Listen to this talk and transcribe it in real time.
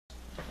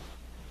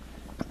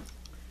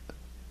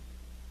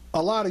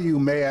A lot of you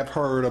may have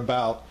heard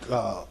about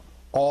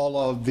all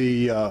of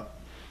the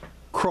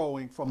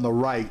crowing from the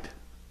right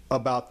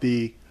about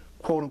the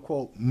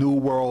quote-unquote New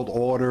World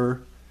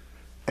Order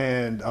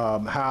and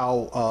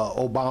how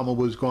Obama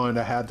was going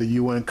to have the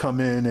UN come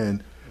in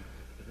and,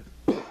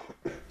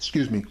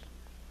 excuse me,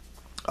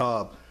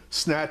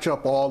 snatch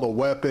up all the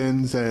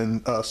weapons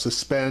and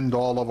suspend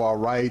all of our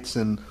rights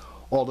and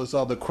all this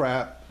other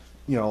crap,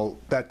 you know,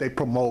 that they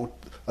promote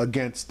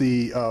against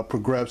the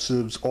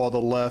progressives or the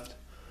left.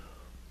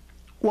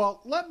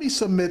 Well, let me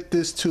submit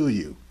this to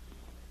you.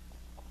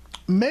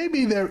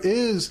 Maybe there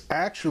is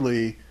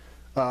actually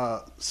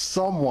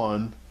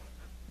someone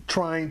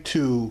trying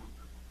to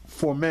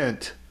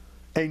foment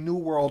a new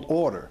world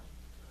order.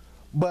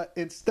 But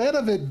instead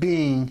of it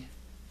being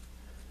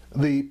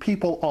the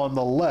people on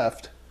the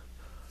left,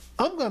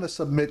 I'm going to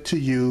submit to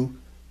you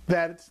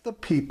that it's the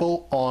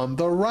people on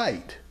the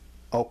right.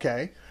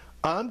 Okay?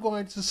 I'm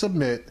going to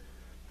submit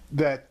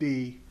that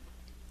the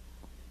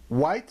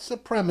white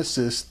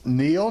supremacist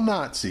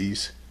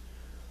neo-Nazis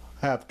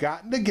have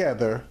gotten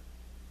together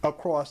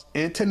across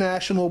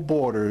international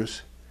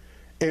borders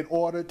in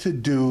order to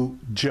do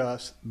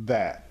just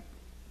that.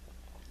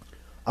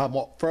 I'm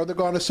further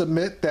going to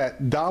submit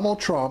that Donald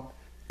Trump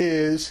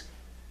is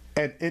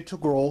an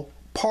integral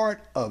part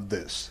of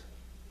this.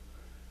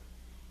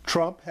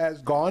 Trump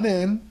has gone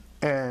in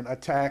and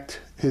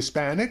attacked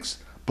Hispanics,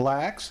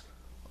 blacks,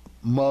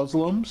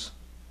 Muslims,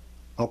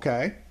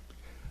 okay?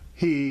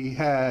 He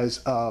has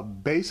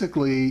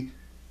basically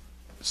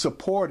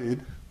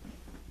supported,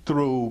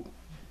 through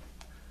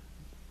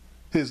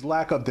his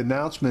lack of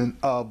denouncement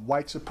of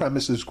white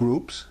supremacist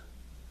groups.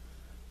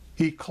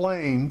 He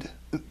claimed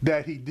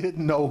that he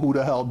didn't know who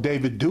the hell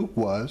David Duke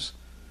was,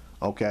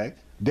 okay?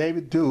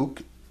 David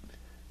Duke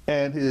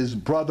and his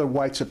brother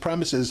white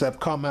supremacists have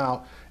come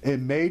out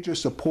in major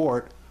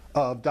support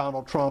of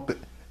Donald Trump,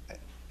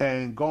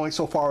 and going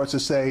so far as to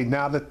say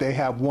now that they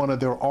have one of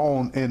their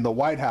own in the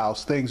White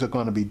House, things are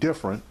going to be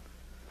different.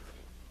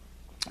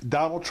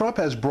 Donald Trump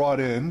has brought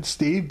in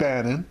Steve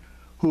Bannon,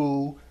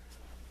 who,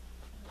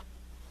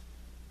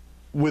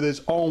 with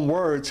his own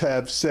words,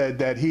 have said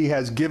that he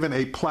has given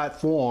a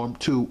platform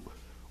to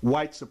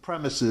white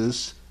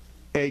supremacists,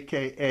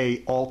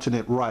 aka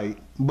alternate right,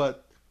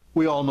 but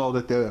we all know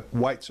that they're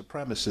white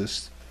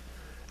supremacists.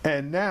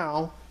 And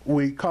now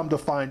we come to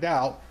find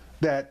out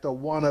that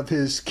one of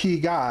his key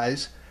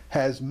guys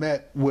has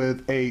met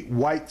with a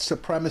white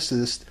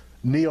supremacist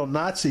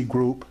neo-Nazi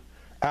group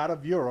out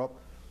of Europe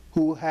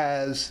who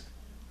has,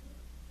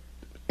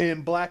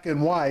 in black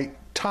and white,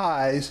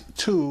 ties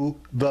to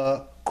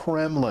the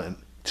Kremlin,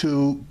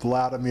 to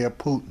Vladimir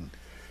Putin.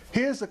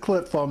 Here's a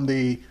clip from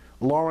the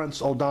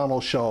Lawrence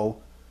O'Donnell show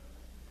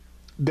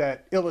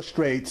that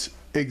illustrates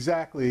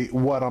exactly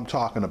what I'm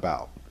talking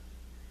about.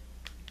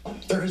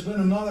 There has been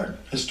another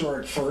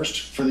historic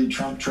first for the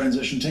Trump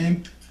transition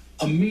team,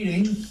 a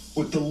meeting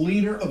with the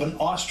leader of an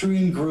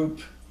Austrian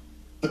group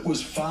that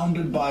was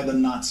founded by the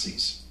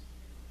Nazis.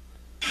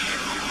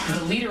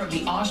 The leader of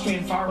the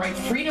Austrian far-right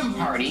Freedom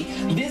Party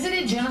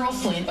visited General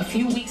Flynn a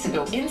few weeks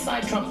ago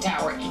inside Trump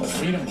Tower. The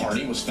Freedom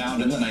Party was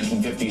founded in the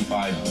 1950s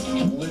by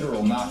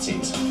literal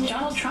Nazis.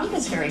 Donald Trump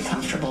is very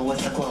comfortable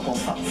with the global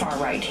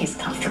far-right. He's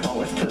comfortable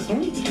with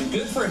Putin.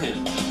 Good for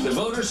him. The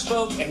voters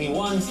spoke, and he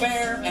won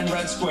fair and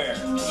red square.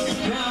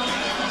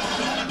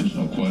 Now, there's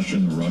no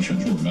question the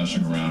Russians were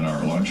messing around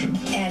our election.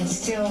 And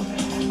still,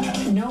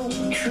 no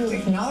true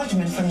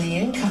acknowledgement from the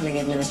incoming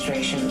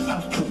administration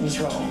of Putin's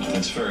role.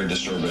 It's very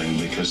disturbing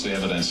because the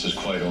evidence is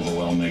quite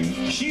overwhelming.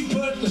 She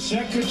put the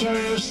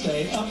Secretary of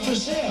State up for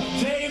sale.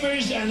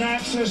 Favors and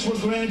access were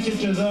granted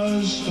to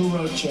those who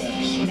wrote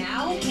checks.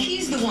 Now,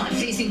 he's the one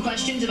facing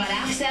questions about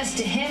access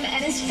to him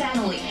and his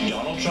family.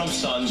 Donald Trump's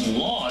sons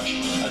launched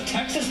a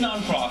Texas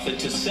nonprofit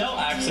to sell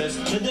access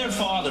to their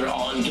father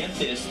on, get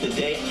this, the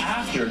day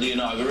after the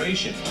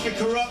inauguration. The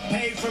corrupt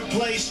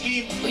pay-for-play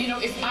scheme. You know,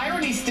 if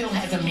irony still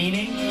has a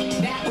meaning,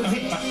 that was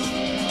it.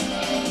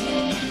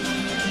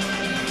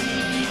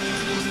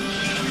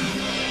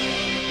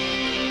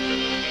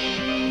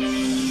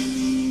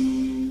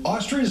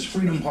 Austria's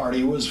Freedom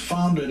Party was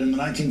founded in the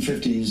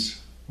 1950s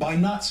by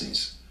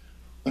Nazis.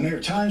 The New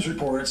York Times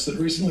reports that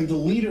recently the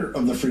leader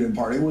of the Freedom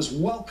Party was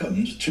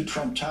welcomed to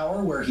Trump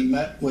Tower, where he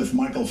met with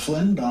Michael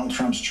Flynn, Donald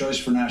Trump's choice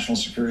for National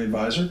Security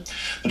Advisor.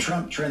 The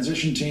Trump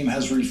transition team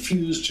has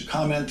refused to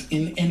comment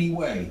in any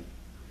way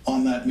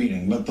on that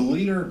meeting. But the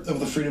leader of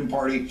the Freedom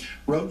Party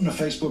wrote in a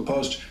Facebook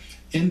post,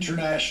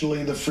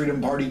 "Internationally, the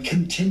Freedom Party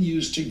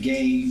continues to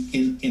gain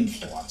in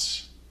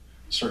influence."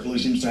 Certainly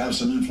seems to have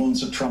some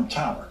influence at Trump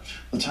Tower.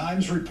 The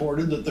Times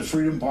reported that the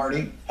Freedom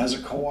Party has a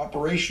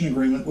cooperation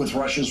agreement with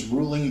Russia's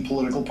ruling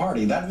political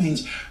party. That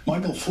means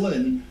Michael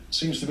Flynn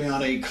seems to be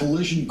on a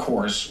collision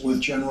course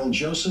with General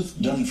Joseph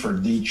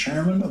Dunford, the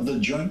chairman of the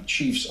Joint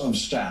Chiefs of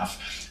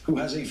Staff, who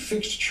has a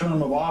fixed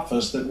term of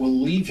office that will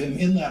leave him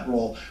in that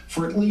role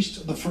for at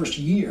least the first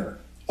year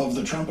of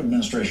the Trump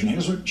administration.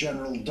 Here's what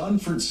General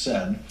Dunford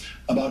said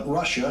about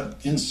Russia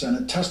in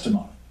Senate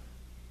testimony.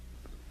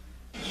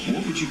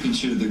 What would you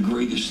consider the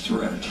greatest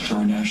threat to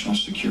our national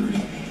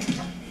security?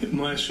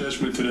 My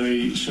assessment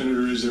today,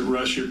 Senator, is that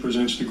Russia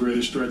presents the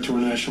greatest threat to our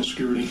national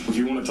security. If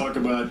you want to talk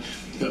about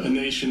a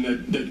nation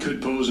that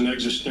could pose an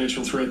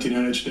existential threat to the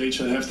United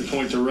States, I'd have to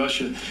point to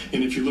Russia.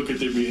 And if you look at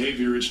their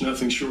behavior, it's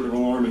nothing short of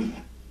alarming.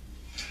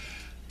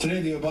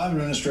 Today, the Obama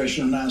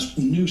administration announced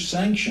new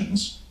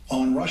sanctions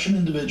on Russian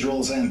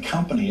individuals and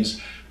companies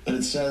that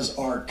it says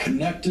are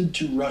connected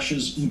to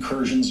Russia's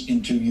incursions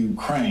into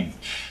Ukraine.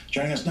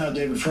 Joining us now,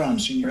 David Frum,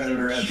 senior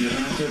editor at The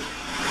Atlantic,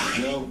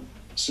 Joe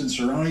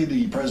Cicerone,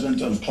 the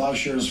president of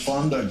Plowshares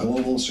Fund, a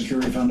global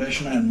security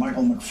foundation, and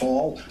Michael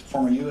McFaul,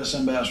 former U.S.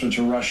 ambassador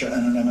to Russia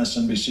and an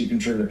MSNBC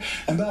contributor.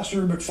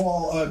 Ambassador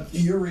McFaul,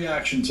 your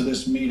reaction to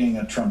this meeting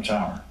at Trump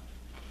Tower?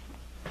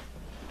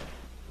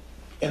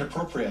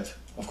 Inappropriate,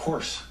 of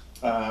course.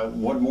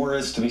 What more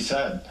is to be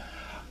said?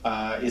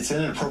 It's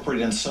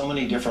inappropriate in so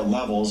many different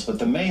levels, but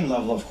the main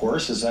level, of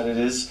course, is that it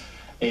is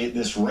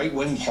this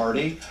right-wing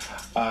party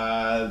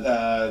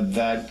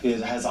that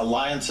has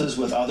alliances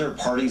with other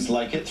parties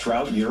like it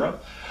throughout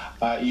Europe.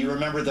 You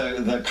remember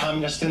the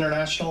Communist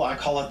International? I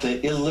call it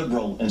the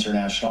illiberal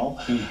international.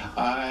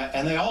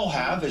 And they all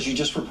have, as you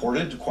just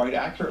reported quite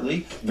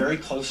accurately, very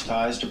close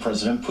ties to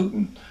President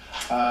Putin.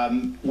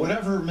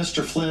 Whatever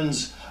Mr.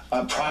 Flynn's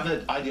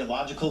private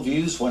ideological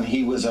views when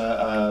he was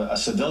a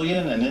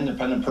civilian, an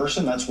independent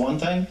person, that's one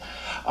thing.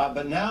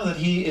 But now that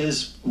he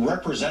is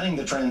representing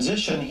the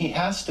transition, he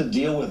has to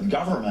deal with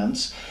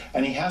governments,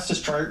 and he has to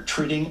start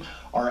treating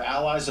our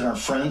allies and our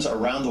friends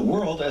around the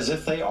world as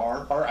if they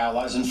are our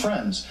allies and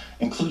friends,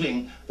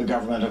 including the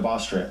government of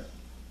Austria.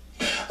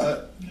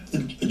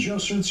 Joe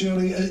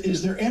Cicerone,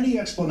 is there any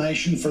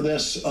explanation for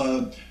this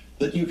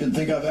that you can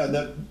think of?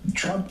 The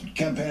Trump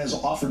campaign has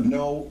offered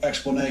no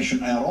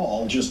explanation at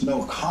all, just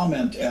no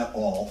comment at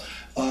all.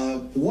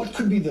 What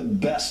could be the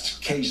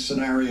best case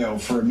scenario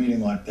for a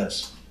meeting like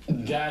this?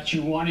 That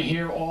you want to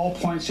hear all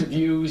points of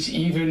views,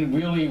 even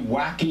really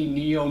wacky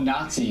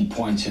neo-Nazi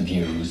points of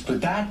views. But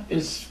that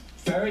is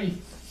very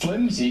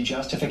flimsy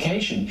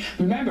justification.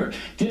 Remember,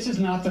 this is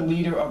not the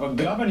leader of a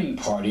governing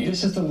party.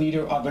 This is the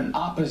leader of an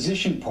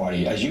opposition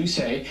party. As you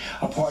say,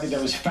 a party that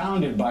was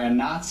founded by a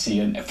Nazi,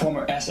 a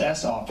former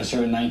SS officer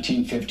in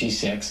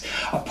 1956,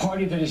 a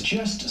party that has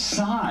just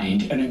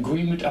signed an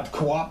agreement of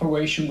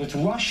cooperation with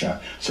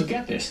Russia. So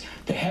get this,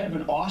 the head of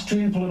an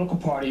Austrian political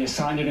party has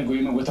signed an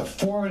agreement with a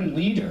foreign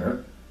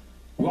leader,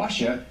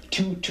 Russia,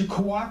 to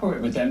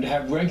cooperate with them, to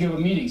have regular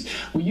meetings.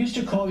 We used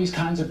to call these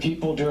kinds of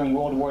people during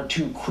World War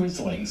II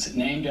Quislings,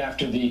 named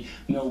after the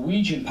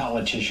Norwegian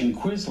politician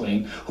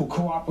Quisling, who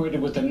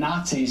cooperated with the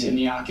Nazis in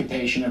the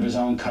occupation of his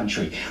own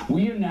country.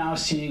 We are now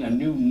seeing a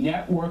new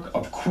network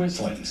of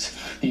Quislings,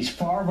 these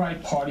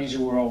far-right parties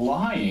who are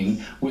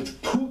allying with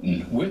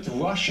Putin, with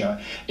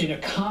Russia, in a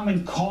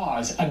common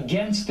cause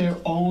against their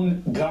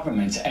own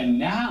governments. And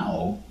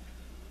now,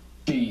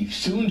 the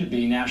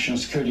soon-to-be National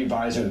Security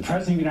Advisor, the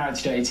President of the United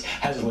States,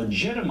 has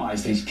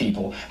legitimized these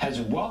people,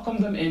 has welcomed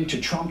them into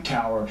Trump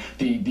Tower,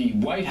 the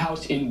White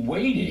House in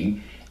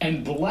waiting,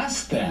 and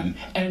blessed them.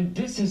 And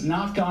this has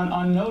not gone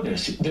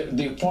unnoticed.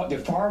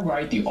 The far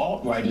right, the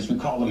alt-right, as we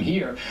call them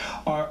here,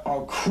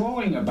 are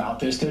crowing about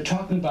this. They're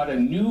talking about a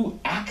new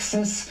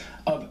axis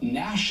of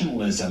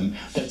nationalism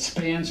that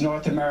spans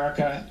North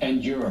America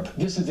and Europe.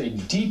 This is a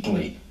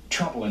deeply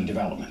troubling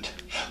development.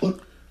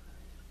 Look,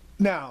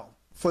 now,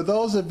 for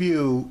those of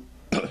you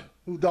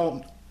who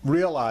don't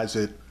realize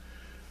it,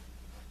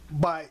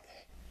 by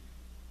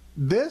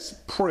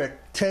this prick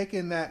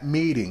taking that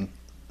meeting,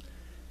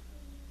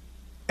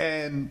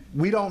 and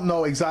we don't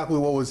know exactly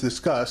what was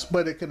discussed,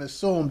 but it can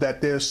assume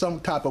that there's some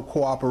type of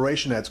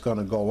cooperation that's going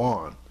to go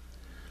on.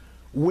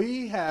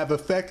 We have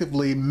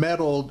effectively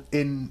meddled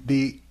in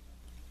the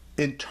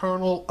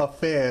internal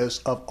affairs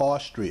of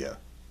Austria,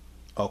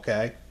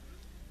 okay?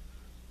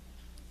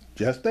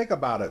 Just think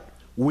about it.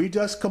 We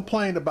just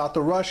complained about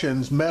the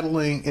Russians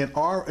meddling in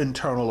our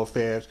internal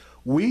affairs.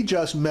 We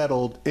just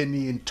meddled in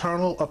the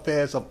internal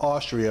affairs of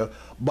Austria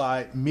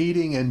by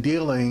meeting and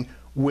dealing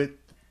with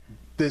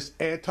this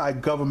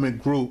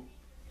anti-government group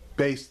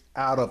based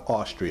out of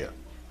Austria.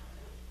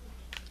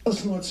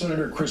 Listen to what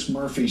Senator Chris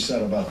Murphy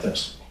said about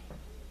this.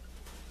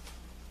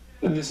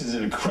 This is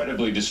an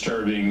incredibly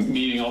disturbing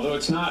meeting, although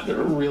it's not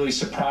really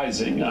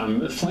surprising.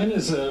 Flynn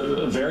is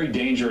a very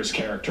dangerous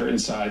character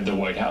inside the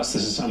White House.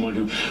 This is someone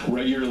who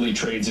regularly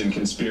trades in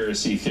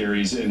conspiracy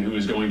theories and who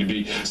is going to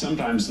be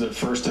sometimes the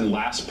first and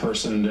last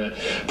person that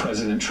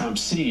President Trump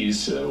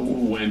sees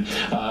when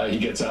he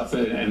gets up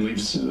and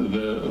leaves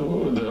the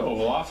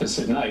Oval Office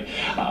at night.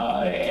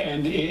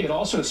 And it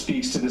also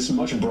speaks to this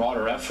much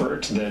broader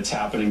effort that's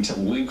happening to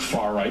link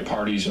far-right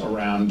parties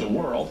around the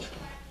world.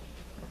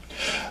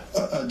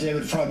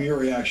 David, from your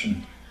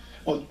reaction.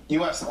 Well,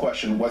 you asked the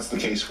question, what's the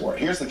case for it?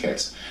 Here's the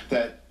case,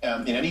 that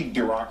in any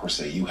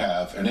bureaucracy you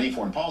have, in any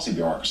foreign policy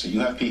bureaucracy, you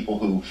have people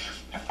who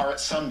are at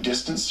some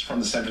distance from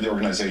the center of the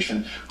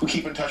organization who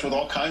keep in touch with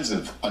all kinds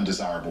of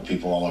undesirable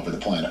people all over the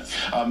planet.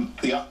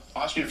 The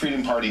Austrian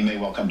Freedom Party may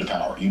well come to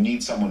power. You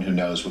need someone who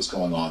knows what's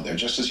going on there,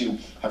 just as you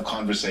have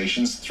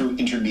conversations through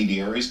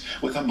intermediaries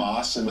with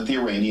Hamas and with the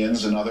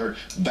Iranians and other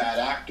bad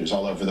actors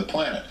all over the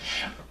planet.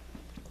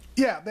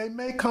 Yeah, they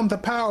may come to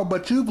power,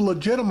 but you've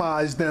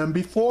legitimized them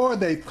before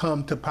they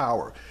come to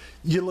power.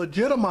 You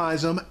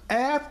legitimize them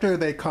after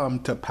they come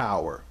to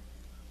power.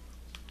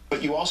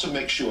 But you also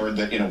make sure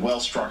that in a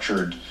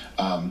well-structured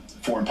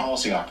foreign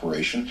policy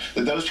operation,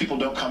 that those people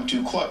don't come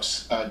too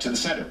close to the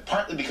center,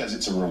 partly because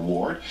it's a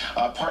reward,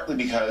 partly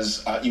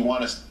because you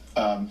want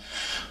to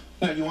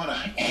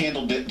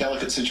handle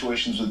delicate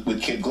situations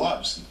with kid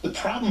gloves. The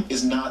problem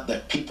is not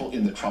that people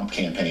in the Trump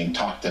campaign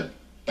talk to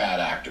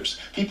bad actors.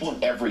 People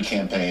in every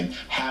campaign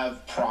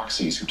have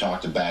proxies who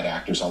talk to bad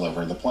actors all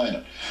over the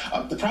planet.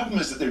 The problem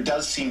is that there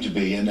does seem to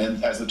be, and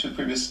as the two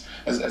previous,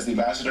 as the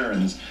ambassador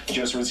and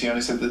Joe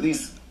Sorrenziani said, that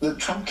the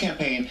Trump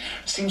campaign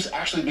seems to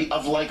actually be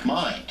of like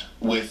mind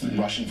with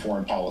Russian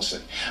foreign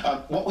policy.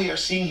 What we are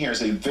seeing here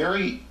is a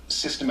very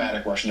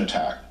systematic Russian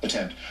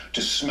attempt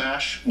to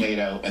smash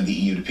NATO and the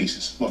EU to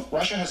pieces. Look,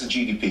 Russia has a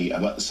GDP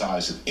about the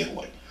size of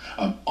Italy.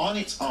 On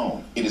its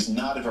own, it is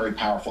not a very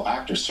powerful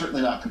actor,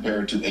 certainly not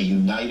compared to a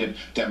united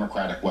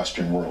democratic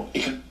Western world.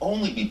 It can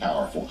only be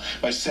powerful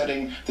by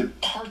setting the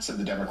parts of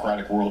the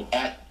democratic world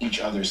at each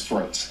other's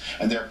throats.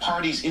 And there are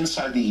parties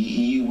inside the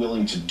EU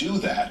willing to do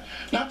that,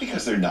 not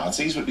because they're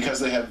Nazis, but because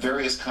they have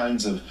various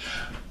kinds of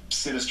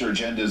sinister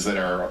agendas that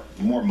are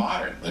more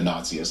modern than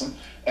Nazism.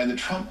 And the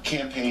Trump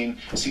campaign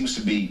seems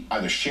to be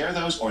either share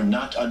those or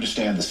not to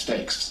understand the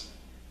stakes.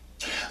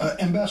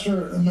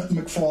 Ambassador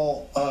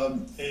McFaul,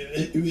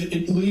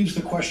 it leaves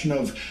the question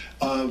of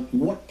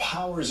what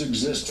powers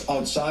exist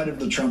outside of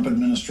the Trump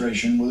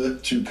administration with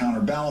it to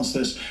counterbalance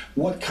this.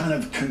 What kind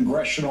of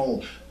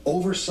congressional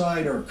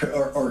oversight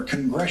or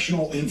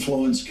congressional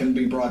influence can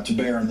be brought to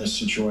bear in this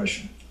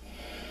situation?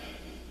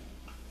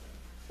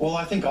 Well,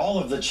 I think all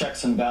of the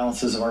checks and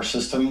balances of our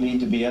system need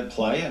to be at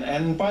play.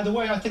 And by the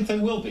way, I think they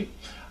will be.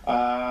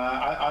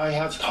 I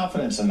have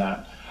confidence in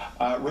that.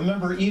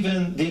 Remember,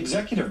 even the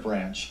executive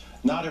branch,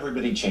 not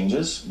everybody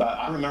changes. But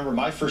I remember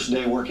my first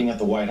day working at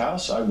the White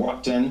House. I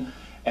walked in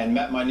and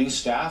met my new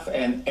staff,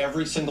 and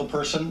every single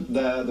person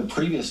the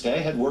previous day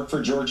had worked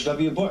for George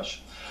W. Bush.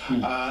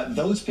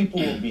 Those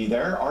people will be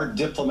there. Our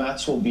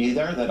diplomats will be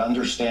there that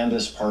understand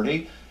this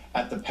party.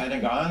 At the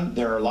Pentagon,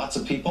 there are lots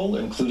of people,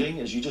 including,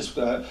 as you just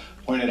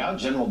pointed out,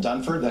 General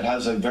Dunford, that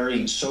has a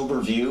very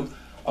sober view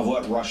of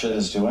what Russia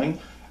is doing.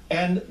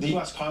 And the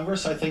U.S.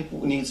 Congress, I think,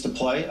 needs to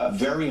play a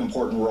very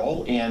important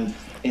role in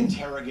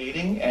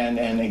interrogating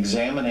and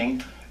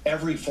examining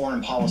every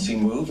foreign policy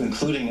move,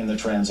 including in the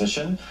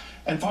transition.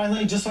 And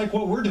finally, just like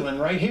what we're doing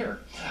right here,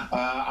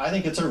 I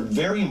think it's a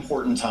very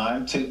important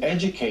time to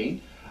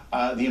educate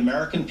the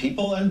American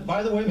people, and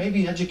by the way,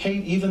 maybe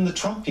educate even the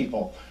Trump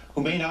people,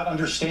 who may not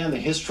understand the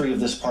history of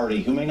this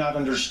party, who may not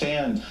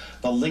understand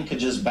the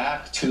linkages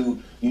back to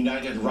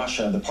United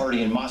Russia, the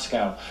party in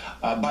Moscow.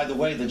 By the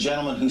way, the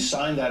gentleman who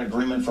signed that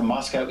agreement from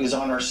Moscow is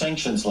on our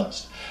sanctions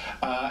list.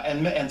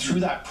 And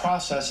through that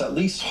process, at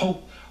least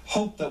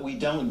hope that we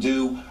don't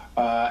do,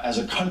 as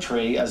a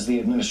country, as the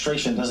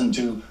administration doesn't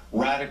do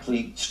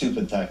radically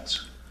stupid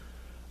things.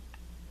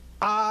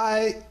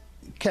 I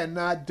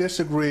cannot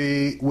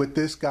disagree with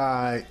this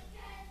guy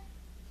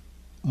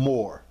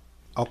more,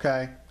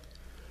 okay?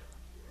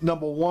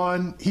 Number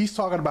one, he's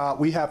talking about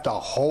we have to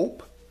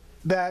hope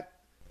that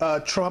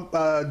Trump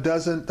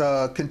doesn't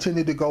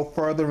continue to go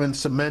further in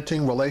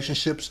cementing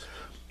relationships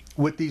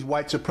with these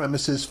white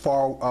supremacist,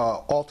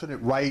 alternate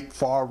right,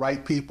 far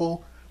right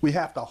people. We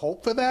have to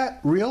hope for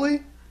that?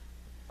 Really?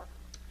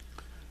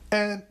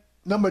 And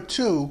number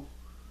two,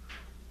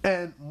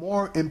 and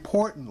more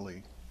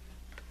importantly,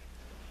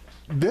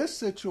 this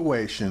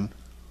situation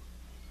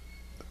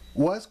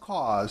was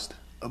caused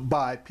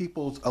by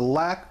people's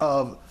lack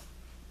of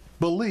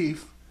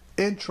belief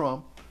in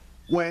Trump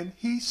when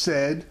he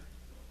said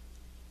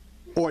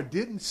or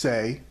didn't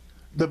say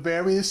the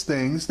various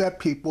things that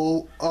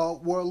people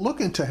were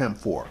looking to him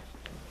for.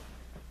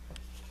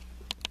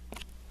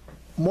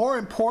 More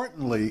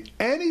importantly,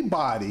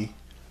 anybody,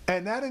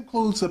 and that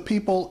includes the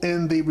people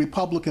in the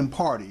Republican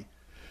Party,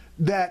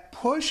 that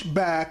push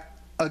back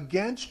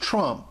against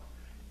Trump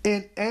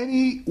in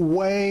any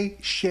way,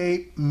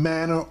 shape,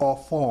 manner, or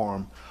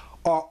form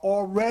are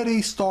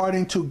already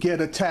starting to get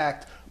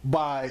attacked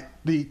by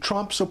the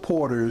Trump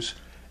supporters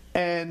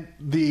and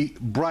the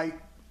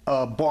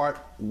Breitbart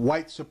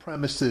white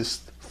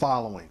supremacist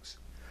followings.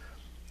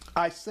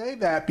 I say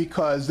that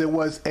because there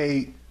was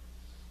a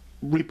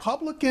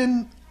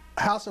Republican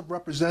House of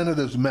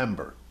Representatives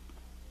member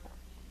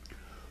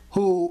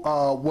who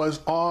was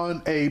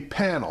on a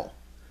panel,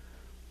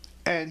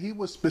 and he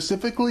was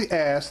specifically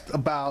asked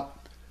about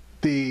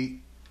the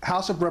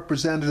House of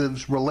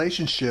Representatives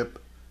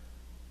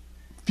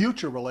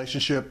future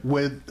relationship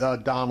with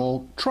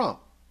Donald Trump.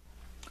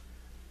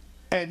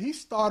 And he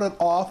started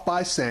off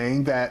by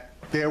saying that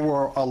there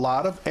were a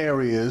lot of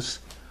areas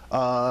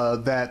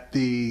that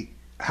the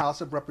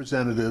House of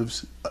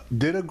Representatives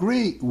did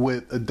agree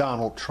with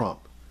Donald Trump,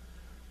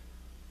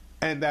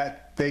 and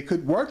that they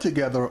could work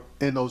together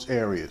in those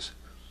areas.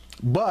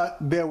 But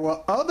there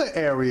were other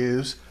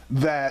areas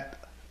that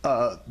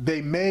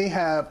they may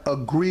have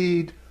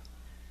agreed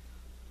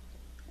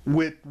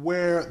with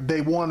where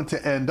they wanted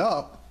to end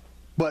up,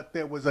 but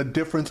there was a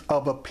difference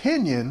of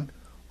opinion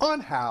on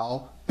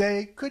how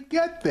they could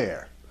get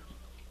there.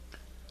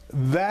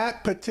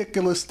 That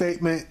particular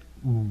statement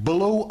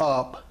blew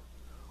up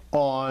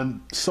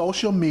on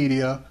social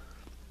media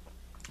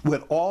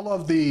with all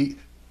of the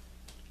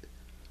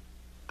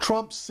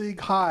Trump Sieg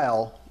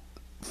Heil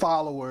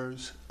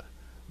followers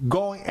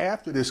going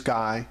after this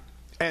guy,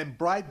 and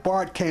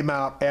Breitbart came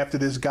out after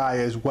this guy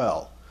as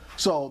well.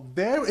 So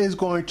there is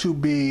going to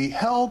be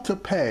hell to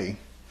pay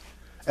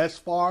as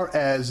far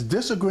as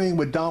disagreeing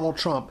with Donald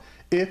Trump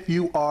if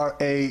you are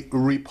a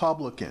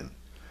Republican.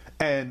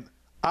 And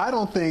I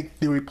don't think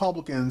the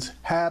Republicans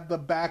have the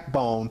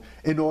backbone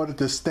in order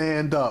to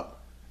stand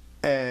up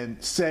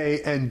and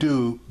say and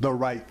do the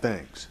right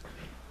things.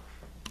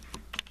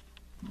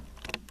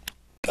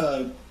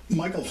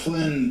 Michael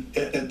Flynn,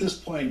 at this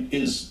point,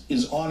 is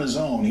on his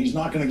own. He's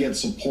not going to get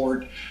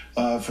support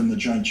from the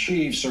Joint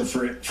Chiefs or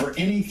for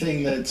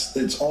anything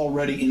that's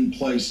already in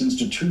place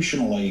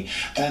institutionally.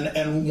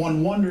 And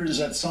one wonders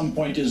at some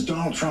point, is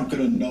Donald Trump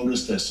going to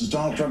notice this? Is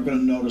Donald Trump going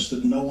to notice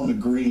that no one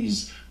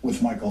agrees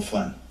with Michael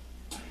Flynn?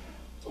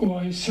 Well,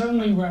 he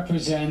certainly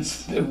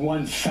represents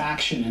one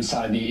faction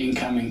inside the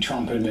incoming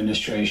Trump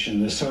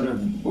administration, the sort of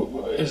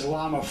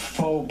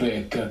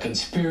Islamophobic,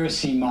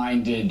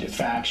 conspiracy-minded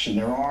faction.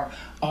 There are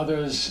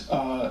others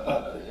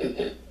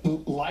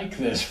like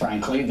this,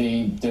 frankly.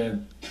 The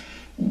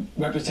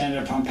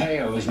Representative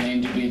Pompeo, who's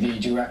named to be the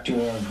director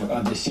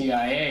of the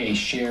CIA,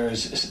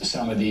 shares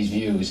some of these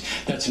views.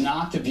 That's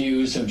not the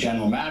views of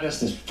General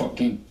Mattis,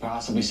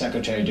 possibly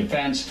Secretary of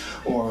Defense,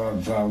 or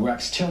of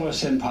Rex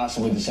Tillerson,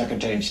 possibly the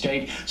Secretary of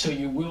State. So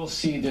you will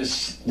see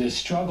this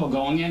struggle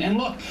going in. And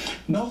look,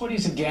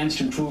 nobody's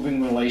against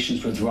improving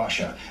relations with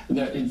Russia.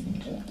 The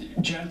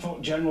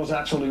General's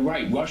absolutely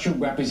right. Russia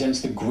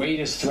represents the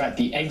greatest threat,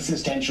 the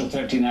existential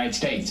threat to the United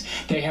States.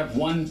 They have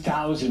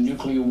 1,000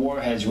 nuclear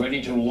warheads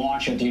ready to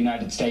launch at the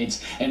United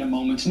States in a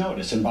moment's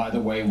notice. And by the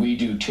way, we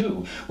do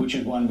too, which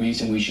is one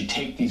reason we should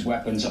take these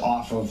weapons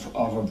off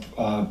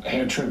of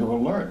hair trigger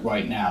alert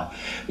right now.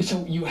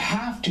 So you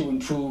have to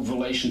improve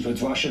relations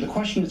with Russia. The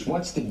question is,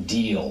 what's the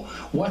deal?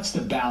 What's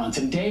the balance?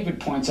 And David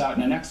points out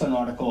in an excellent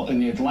article in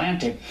The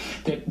Atlantic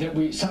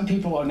that some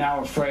people are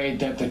now afraid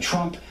that the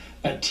Trump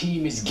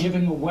team is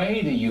giving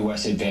away the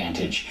U.S.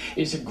 advantage,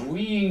 is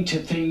agreeing to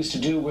things to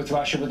do with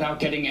Russia without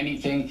getting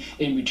anything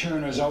in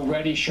return, or is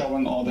already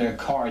showing all their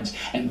cards.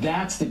 And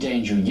that's the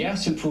danger.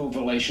 Yes, improve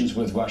relations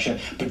with Russia,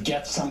 but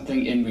get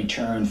something in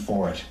return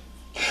for it.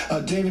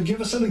 David,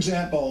 give us an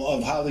example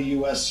of how the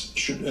U.S.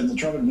 and the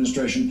Trump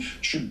administration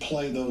should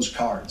play those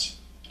cards.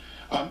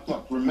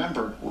 Look,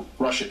 remember,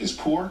 Russia is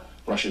poor,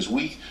 Russia is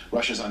weak,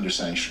 Russia is under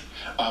sanction.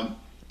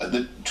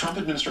 The Trump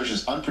administration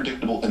is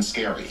unpredictable and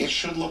scary. It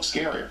should look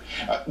scarier.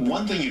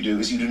 One thing you do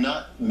is you do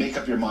not make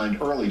up your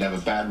mind early to have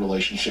a bad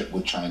relationship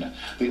with China.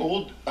 The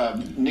old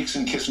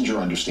Nixon-Kissinger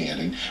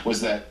understanding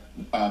was that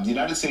the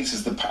United States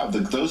is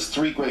those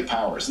three great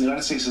powers. The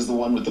United States is the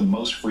one with the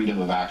most freedom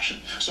of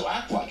action. So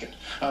act like it.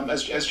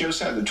 As Joe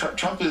said,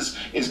 Trump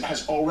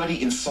has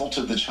already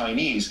insulted the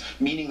Chinese,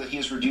 meaning that he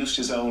has reduced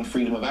his own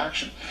freedom of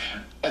action.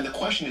 And the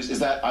question is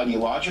that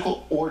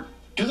ideological, or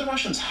do the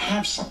Russians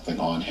have something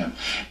on him?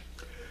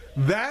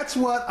 That's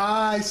what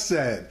I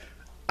said.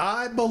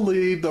 I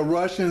believe the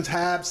Russians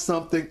have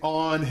something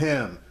on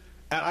him.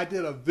 And I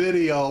did a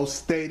video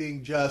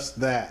stating just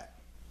that.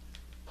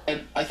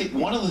 And I think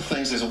one of the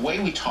things, there's a way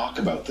we talk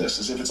about this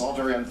as if it's all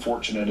very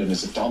unfortunate and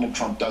as if Donald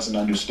Trump doesn't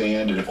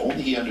understand, and if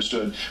only he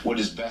understood what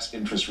his best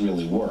interests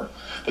really were.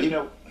 But you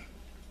know,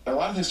 there are a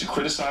lot of things to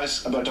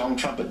criticize about Donald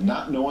Trump, but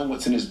not knowing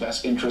what's in his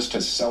best interest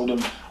has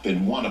seldom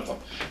been one of them.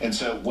 And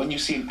so when you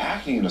see him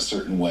acting in a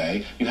certain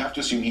way, you have to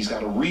assume he's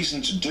got a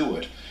reason to do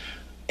it.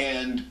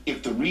 And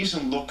if the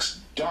reason looks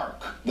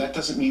dark, that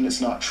doesn't mean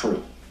it's not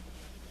true.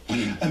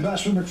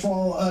 Ambassador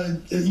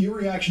McFaul, your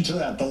reaction to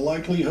that, the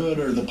likelihood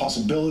or the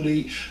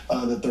possibility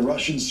that the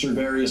Russians, through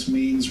various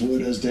means,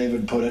 would, as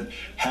David put it,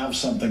 have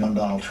something on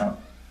Donald Trump?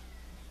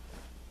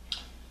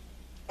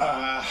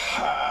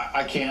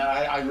 I can't.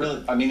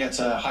 I mean, it's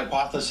a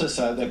hypothesis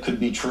that could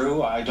be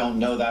true. I don't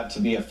know that to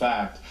be a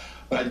fact.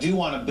 But I do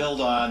want to build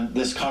on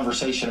this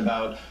conversation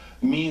about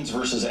means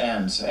versus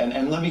ends.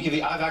 And let me give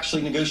you, I've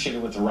actually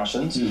negotiated with the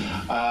Russians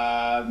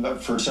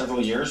for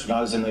several years when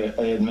I was in the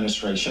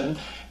administration.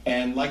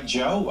 And like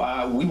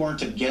Joe, we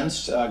weren't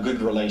against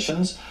good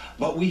relations,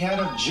 but we had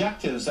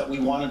objectives that we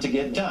wanted to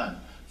get done.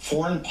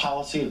 Foreign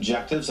policy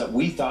objectives that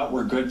we thought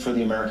were good for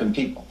the American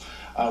people.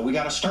 We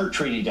got a START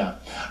treaty done.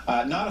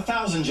 Not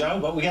 1,000, Joe,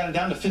 but we got it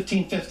down to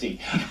 1,550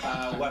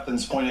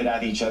 weapons pointed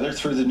at each other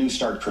through the new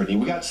START treaty.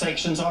 We got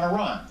sanctions on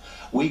Iran.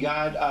 We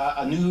got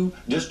a new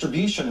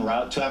distribution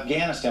route to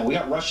Afghanistan. We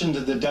got Russia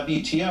into the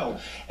WTO.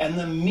 And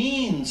the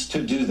means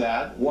to do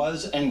that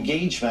was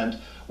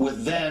engagement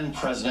with then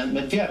President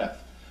Medvedev.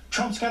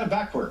 Trump's got it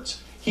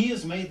backwards. He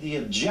has made the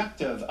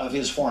objective of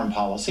his foreign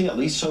policy, at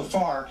least so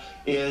far,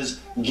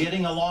 is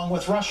getting along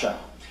with Russia.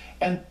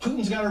 And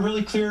Putin's got a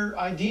really clear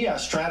idea,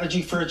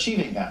 strategy for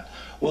achieving that.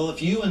 Well,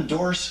 if you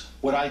endorse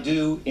what I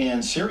do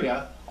in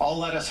Syria, I'll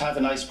let us have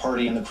a nice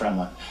party in the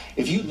Kremlin.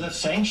 If you lift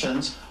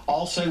sanctions,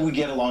 I'll say we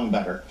get along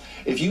better.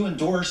 If you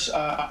endorse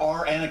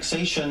our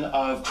annexation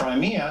of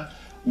Crimea,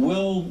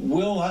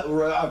 we'll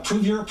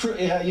approve your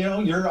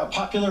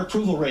popular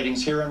approval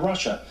ratings here in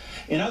Russia.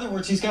 In other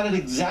words, he's got it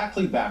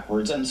exactly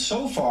backwards. And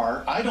so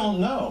far, I don't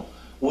know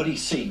what he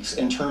seeks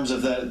in terms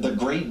of the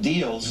great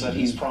deals that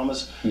he's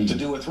promised to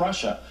do with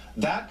Russia.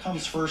 That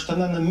comes first, and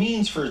then the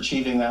means for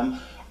achieving them,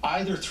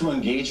 either through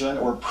engagement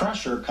or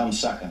pressure, comes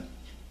second.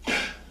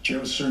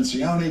 Joe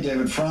Cirincione,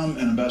 David Frum,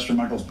 and Ambassador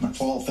Michael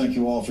McFaul, thank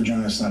you all for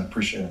joining us tonight.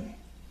 Appreciate it.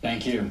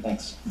 Thank you.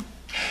 Thanks.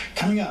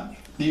 Coming up,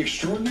 the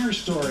extraordinary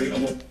story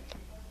of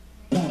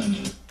a woman.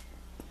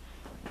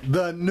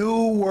 The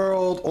New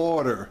World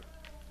Order.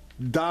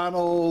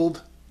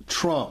 Donald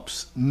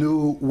Trump's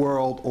New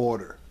World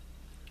Order.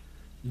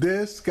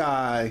 This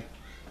guy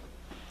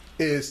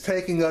is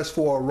taking us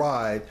for a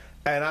ride,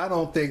 and I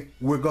don't think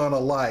we're going to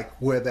like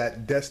where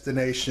that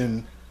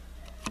destination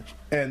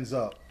ends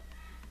up.